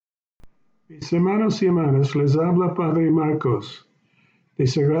Mis hermanos y hermanas, les habla Padre Marcos, de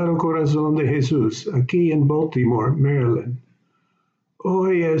Sagrado Corazón de Jesús, aquí en Baltimore, Maryland.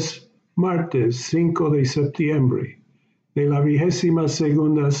 Hoy es martes 5 de septiembre, de la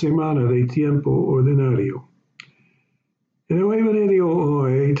 22ª semana de Tiempo ordinario. En el Evangelio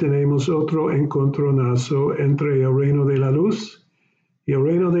hoy tenemos otro encontronazo entre el reino de la luz y el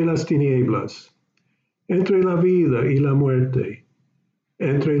reino de las tinieblas, entre la vida y la muerte,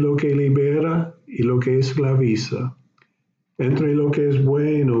 entre lo que libera y lo que esclaviza, entre lo que es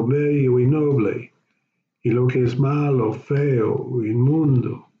bueno, bello y noble, y lo que es malo, feo,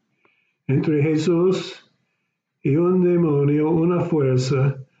 inmundo, entre Jesús y un demonio, una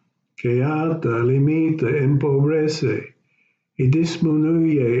fuerza que ata, limita, empobrece y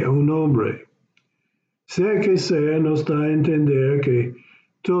disminuye a un hombre. C.Ss.R. nos da a entender que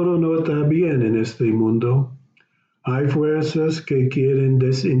todo no está bien en este mundo. Hay fuerzas que quieren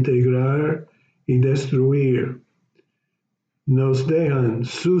desintegrar y destruir. Nos dejan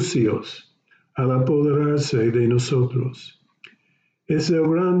sucios al apoderarse de nosotros. Es el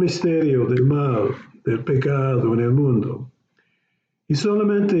gran misterio del mal, del pecado en el mundo. Y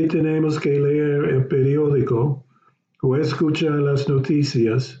solamente tenemos que leer el periódico o escuchar las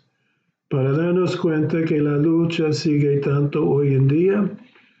noticias para darnos cuenta que la lucha sigue tanto hoy en día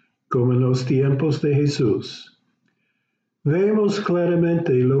como en los tiempos de Jesús. Vemos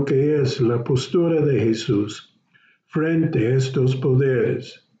claramente lo que es la postura de Jesús frente a estos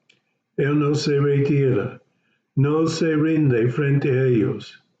poderes. Él no se retira, no se rinde frente a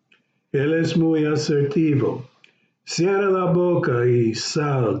ellos. Él es muy asertivo. Cierra la boca y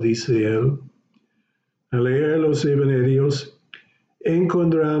sal, dice él. Al leer los evangelios,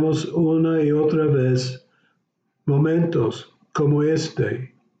 encontramos una y otra vez momentos como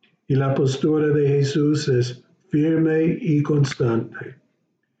este, y la postura de Jesús es firme y constante.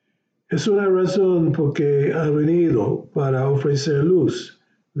 Es una razón porque ha venido para ofrecer luz,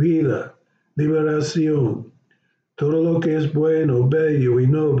 vida, liberación, todo lo que es bueno, bello y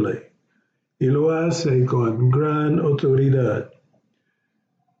noble, y lo hace con gran autoridad.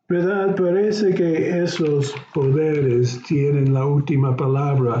 ¿Verdad? Parece que esos poderes tienen la última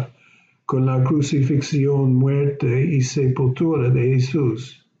palabra con la crucifixión, muerte y sepultura de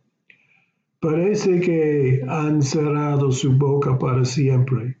Jesús. Parece que han cerrado su boca para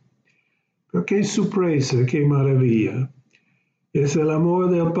siempre. Pero qué sorpresa, qué maravilla. Es el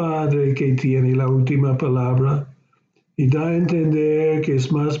amor del Padre que tiene la última palabra y da a entender que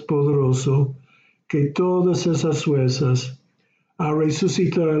es más poderoso que todas esas fuerzas a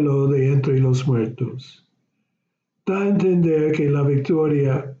resucitarlo de entre los muertos. Da a entender que la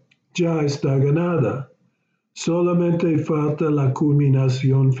victoria ya está ganada. Solamente falta la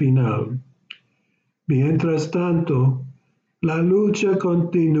culminación final. Mientras tanto, la lucha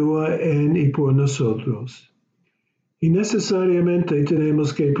continúa en y por nosotros. Y necesariamente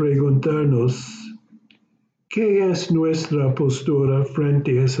tenemos que preguntarnos, ¿qué es nuestra postura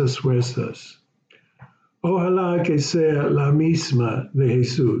frente a esas fuerzas? Ojalá que sea la misma de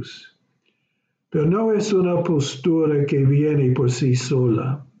Jesús. Pero no es una postura que viene por sí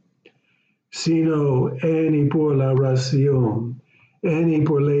sola, sino en y por la oración, en y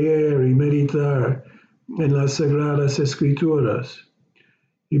por leer y meditar en las Sagradas Escrituras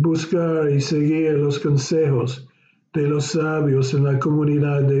y buscar y seguir los consejos de los sabios en la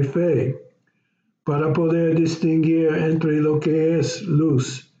comunidad de fe para poder distinguir entre lo que es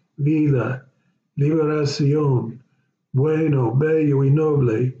luz, vida, liberación, bueno, bello y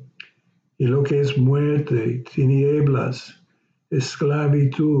noble, y lo que es muerte, tinieblas,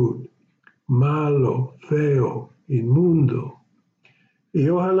 esclavitud, malo, feo, inmundo. Y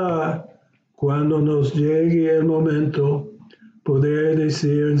ojalá cuando nos llegue el momento, poder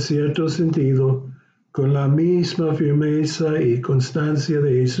decir en cierto sentido, con la misma firmeza y constancia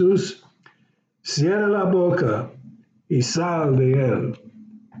de Jesús, cierra la boca y sal de él,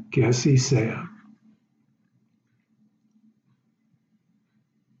 que así sea.